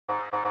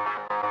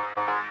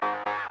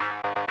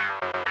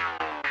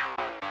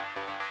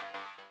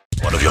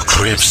One of your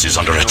cribs is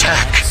under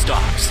attack.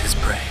 Stalks his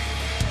prey.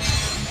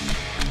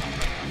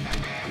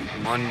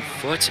 One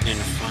foot in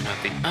front of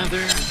the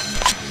other.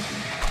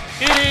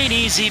 It ain't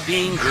easy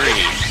being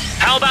green.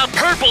 How about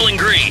purple and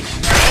green?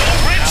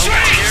 How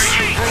dare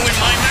you ruin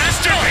my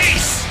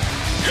masterpiece!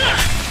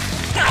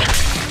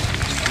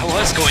 I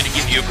was going to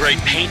give you a great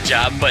paint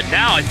job, but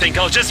now I think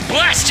I'll just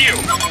blast you!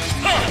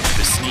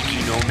 The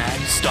sneaky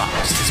nomad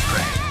stalks his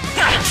prey.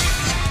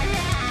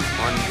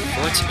 One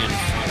foot in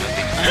front of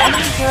the other.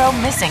 Enemy hero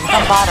missing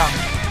from bottom.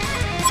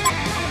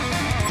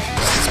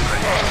 His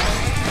prey.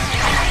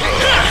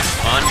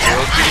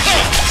 Unbroken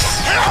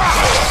cheeks.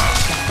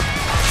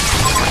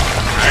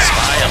 I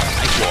spy a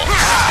light wall.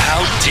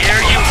 How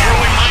dare you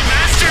ruin my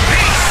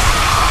masterpiece!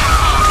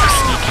 The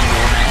sneaky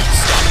nomad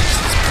stalks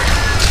his prey.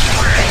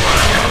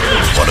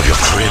 One of your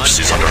cribs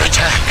is under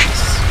attack.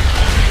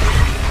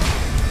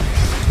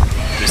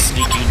 The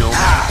sneaky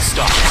nomad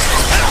stalks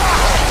his prey.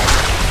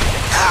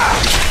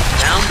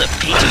 Down the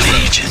painted The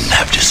Legion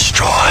have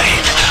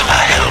destroyed a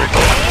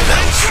hellborn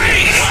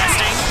belfry.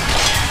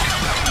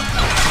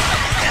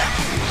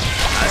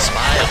 I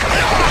spy a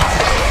light wall.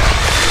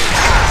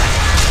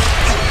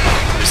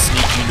 The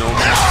sneaky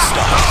nomad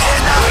stalks.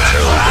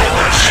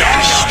 Hellborn have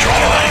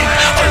destroyed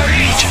a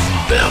Legion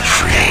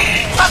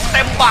belfry. ตั้งเ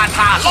ต็มบาท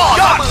าล่อ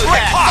ยอดมือแต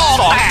ก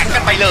ซอกแตกกั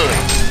นไปเลย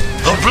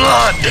The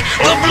blood!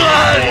 The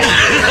blood!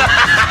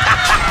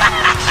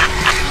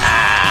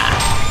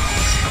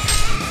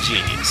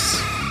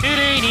 Genius. It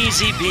ain't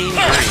easy being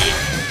green.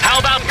 How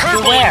about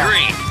purple and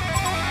green?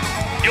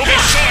 You'll be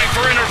sorry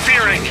for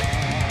interfering.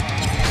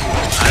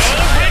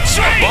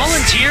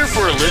 Volunteer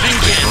for a living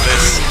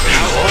canvas.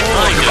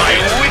 My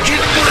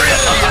wicked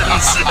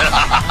brilliance!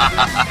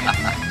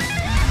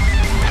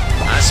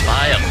 I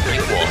spy a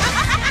brick wall.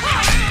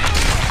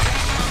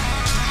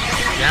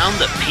 Down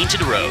the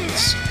painted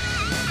roads.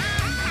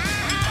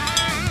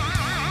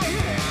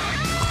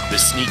 The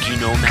sneaky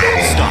nomad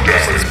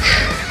stalks his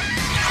prey.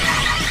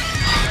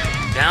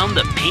 Down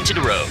the painted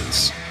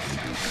roads.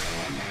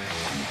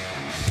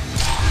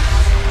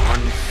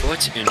 One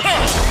foot in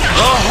front.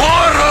 The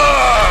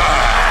horror!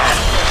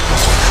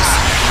 The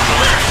sneaky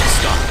nomad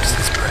stalks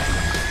his prey.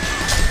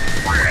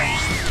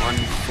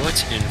 One foot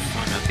in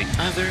front of the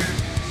other.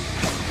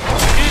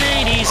 It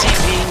ain't easy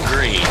being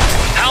green.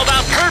 How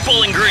about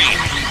purple and green?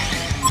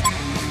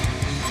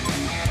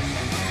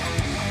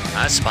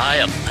 I spy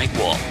a night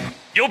wall.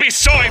 You'll be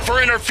sorry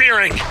for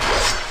interfering.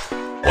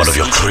 One of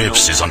your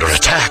cribs is under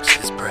attack.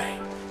 His prey.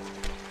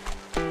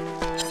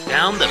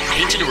 Down the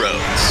painted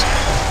roads.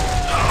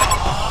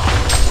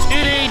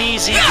 It ain't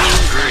easy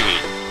being green.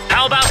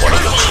 How about One of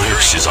your purple and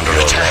cribs green? is under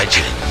attack.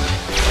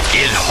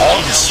 It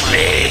haunts My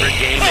favorite me.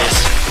 game is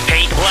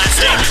paint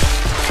blasting.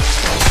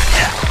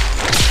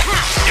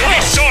 You'll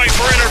be sorry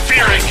for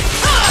interfering.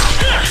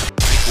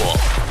 Wall.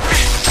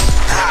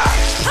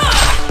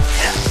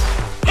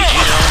 Did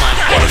you know my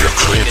One of your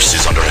favorite game cribs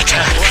is under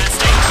attack.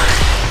 blasting?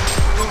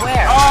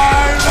 Beware.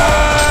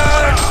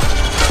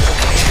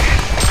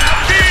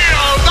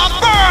 Feel the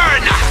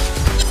burn!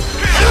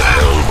 The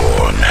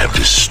Hellborn have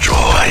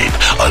destroyed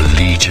a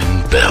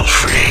Legion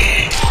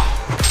belfry.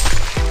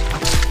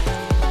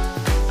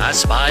 I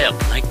spy a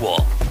blank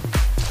wall.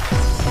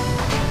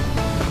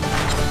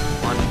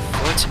 One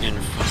foot in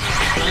front of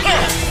the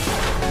other.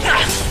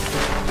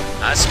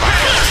 I spy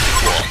a blank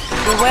wall.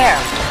 Beware.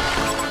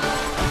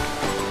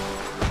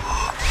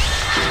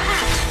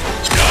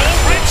 No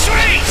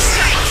retreat!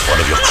 One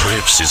of your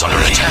cribs is under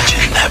attack. The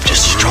Legion have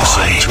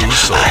destroyed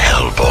a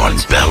Hellborn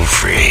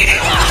belfry.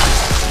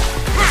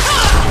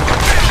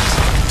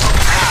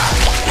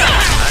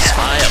 I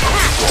spy a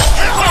blank wall.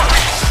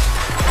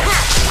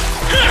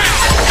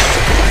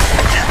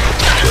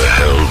 The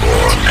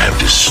Hellborn have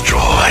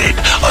destroyed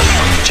a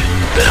Legion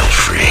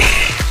belfry.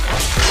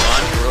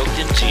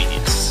 Unbroken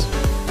genius.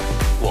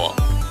 Wall.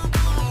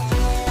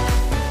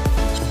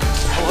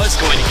 I was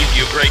going to give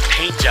you a great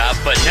paint job,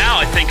 but now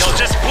I think I'll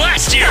just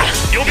blast you!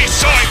 You'll be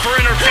sorry for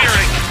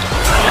interfering!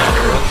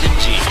 Unbroken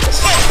genius.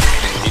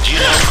 Did you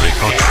know Trick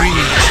or treat.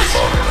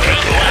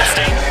 paint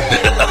blasting?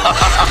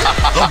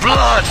 The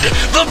blood!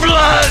 The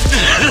blood!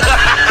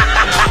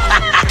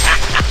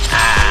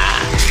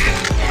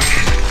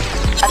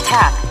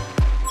 Attack.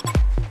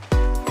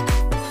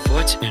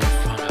 Foot in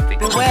front of the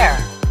Beware.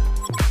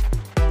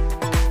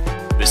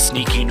 The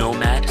sneaky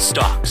nomad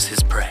stalks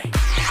his prey.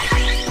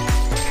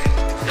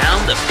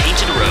 Down the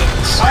painted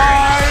roads.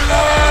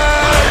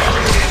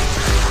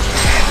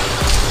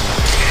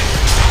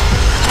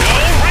 No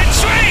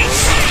retreat!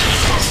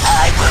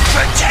 I will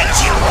protect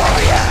you,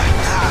 warrior!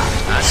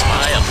 I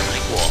spy a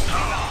blank wall.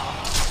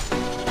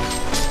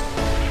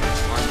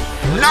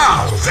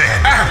 Now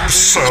then,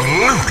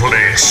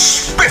 absolutely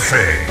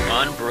spiffy!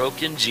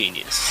 Unbroken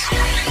genius.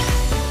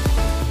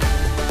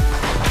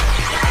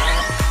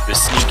 The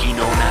sneaky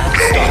nomad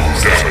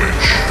stalks his prey.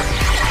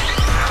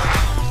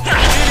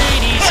 It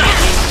ain't easy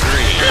being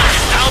green.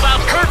 How about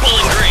purple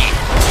and green?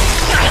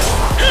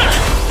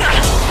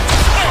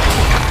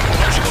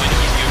 I was going to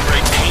give you a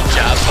great paint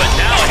job, but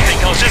now I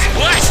think I'll just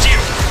blast you!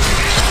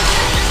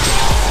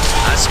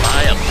 I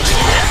spy a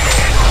blue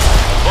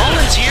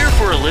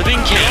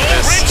living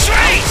canvas.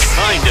 How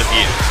kind of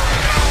you.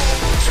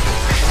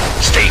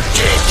 Stay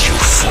dead, you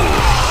fool.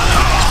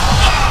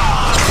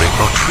 Trick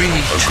or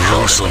treat. A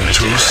gruesome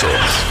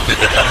twosome. The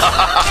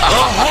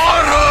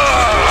horror!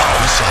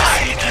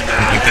 Inside.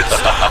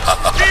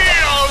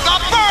 Feel the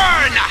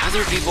burn!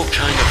 Other people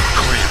kind of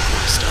cramp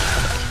my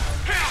style.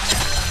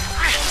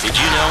 Did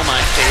you know my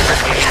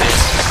favorite game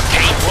is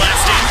paint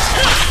blasting?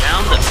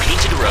 Down the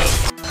painted road.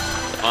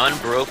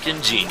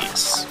 Unbroken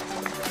genius.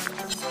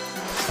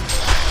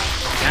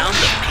 Down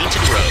the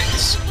painted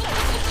roads.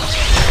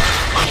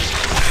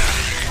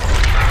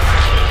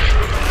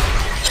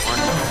 One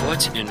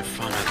foot in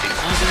front of the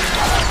other.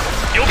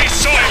 You'll be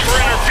sorry for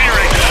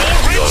interfering.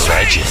 Your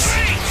legend.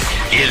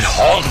 It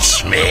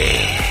haunts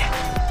me.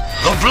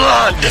 The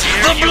blood!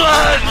 The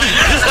blood!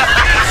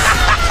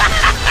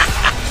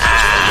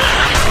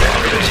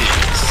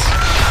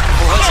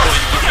 I was going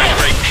to give you a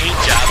great paint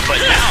job, but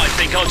now I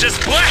think I'll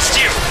just blast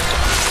you!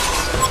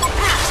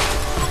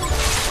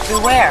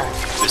 Beware.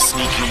 The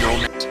sneaky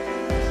nomad.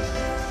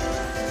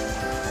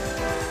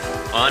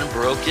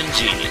 Unbroken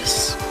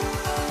genius.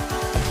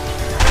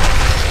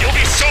 You'll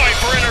be sorry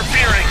for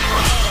interfering.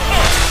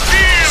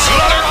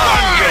 Slaughter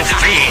on, you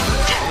fiend!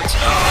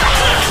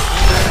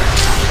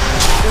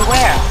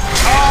 Beware.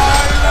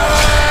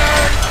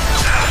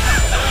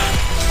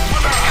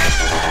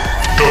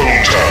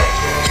 Double tap.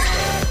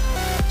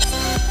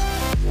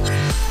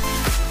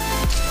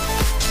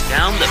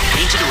 Down the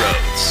painted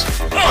roads.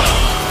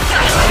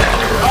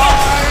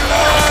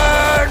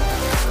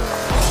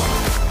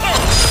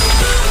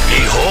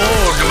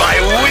 Behold my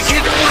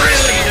wicked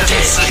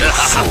brilliance!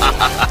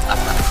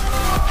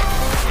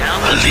 Down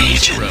A the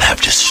legion have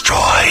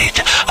destroyed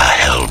a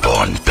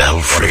hellborn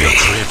belfry. One of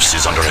your crypts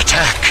is under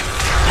attack.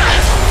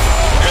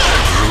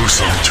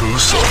 Gruesome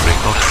twosome.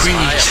 Trick or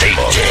treat. Stay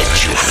dead,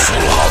 you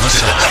fool.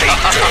 Stay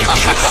dead,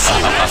 you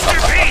fool.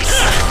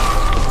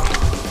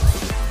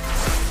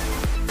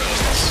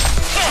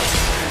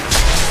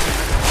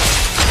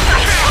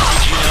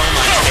 Did you know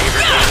my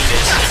favorite game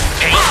is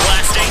paint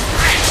blasting?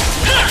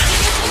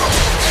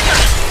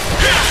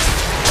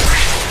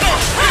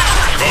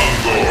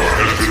 Gondor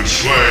has been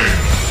slain.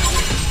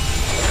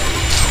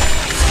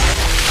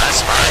 I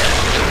spy it.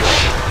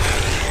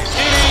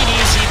 It ain't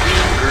easy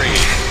being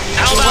green.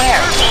 How about Beware.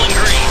 purple and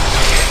green?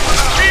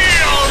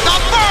 Feel the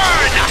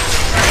burn!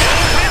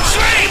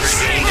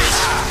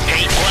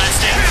 Paint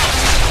blasting.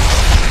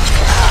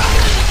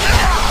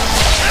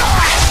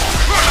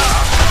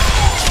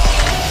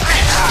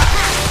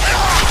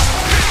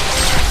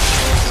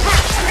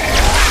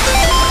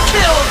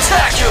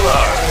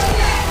 Spectacular!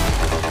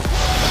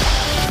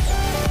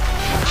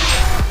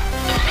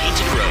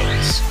 Painted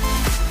roads.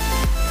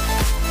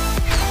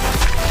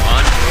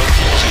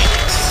 Unbroken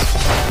genius.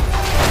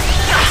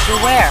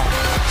 Beware.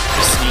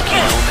 The sneaky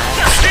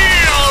nomad.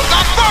 Feel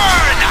the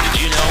burn!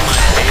 Did you know my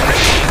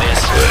favorite game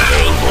is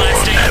paint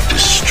blasting? Have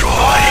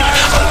destroyed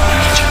a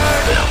legion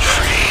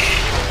belfry.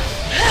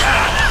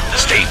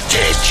 Stay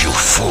dead, you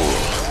fool.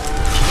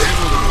 Where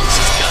will the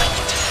Moses guide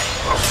you today?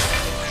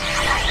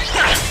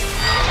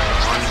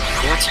 One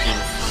foot in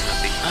front of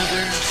the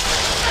other.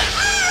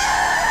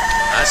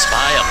 I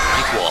spy a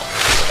blank wall.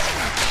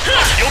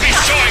 You'll be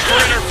sorry for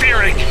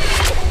interfering.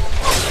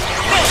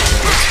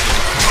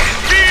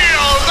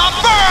 Feel the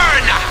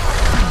burn!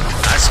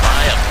 I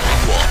spy a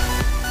blank wall.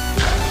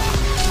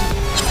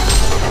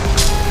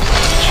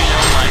 Did you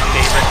know my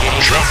favorite game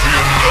is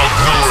Champion of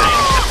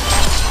Newerth.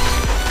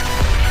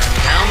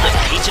 down the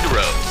painted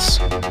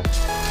roads?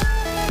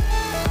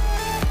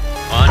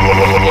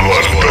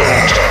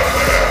 Blood.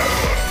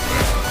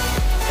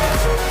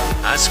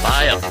 I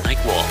spy a blank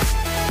wall.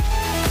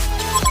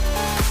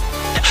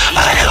 A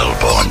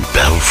hellborn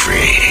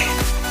belfry.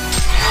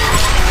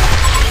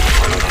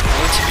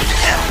 What's in front of the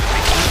other?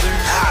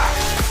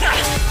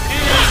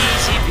 It ain't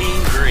easy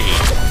being green.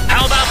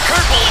 How about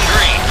purple and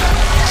green?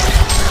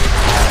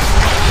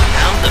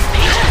 Down the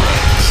painted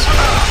roads.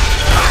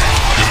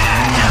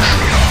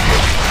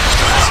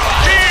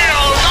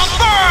 Feel the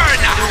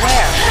burn!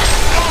 Beware.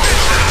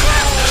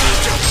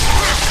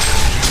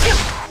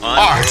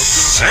 I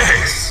say.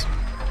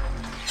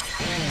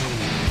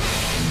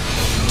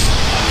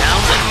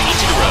 Down the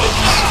painted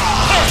roads.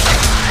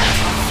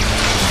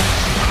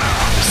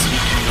 The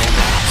sneaky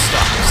nomad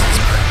stalks its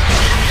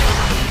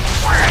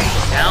prey.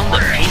 Down the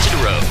painted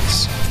roads.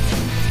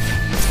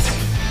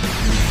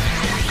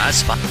 I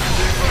spy.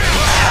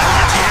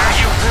 How dare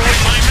you ruin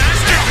my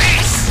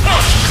masterpiece! I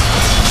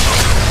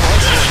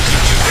was going to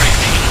give you a great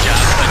paint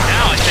job, but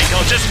now I think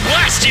I'll just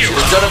blast you!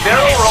 Feel the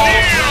burn!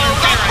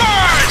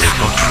 Trick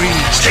or treat.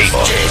 Stay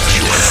dead,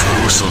 you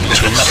fool. Stay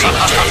dead,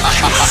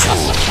 you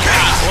fool.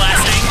 Paint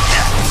blasting.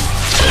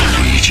 The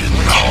Legion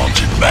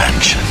haunted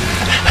mansion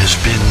has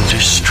been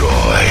destroyed.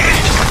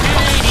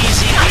 Ain't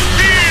easy being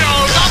Feel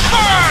the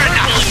burn!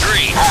 purple and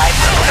green.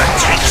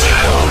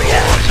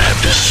 Hellborn have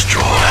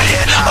destroyed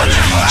a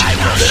legion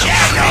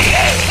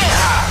belfry.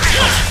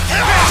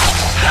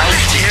 How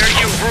dare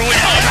you ruin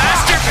my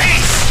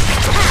masterpiece!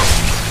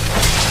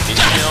 Did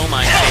you know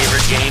my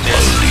favorite game A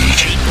is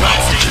legion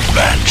haunted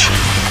mansion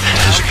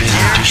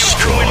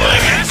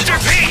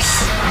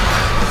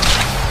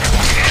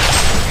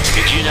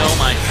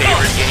my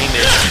favorite game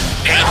is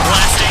paint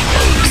blasting.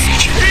 A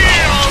legion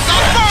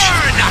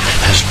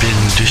has been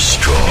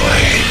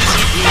destroyed.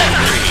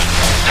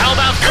 How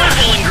about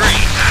purple and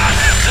green?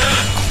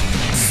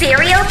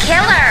 Serial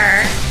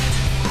killer.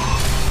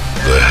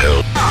 The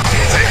hell?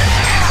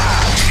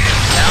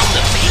 Down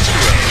the beach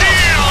road.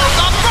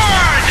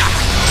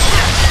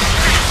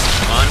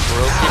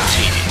 Unbroken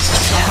tees.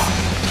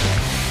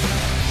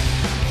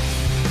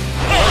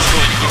 I was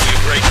going to give you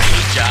a great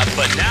paint job,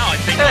 but now I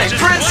think Hey, I'll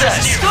just princess,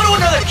 blast you. go to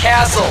another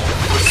castle.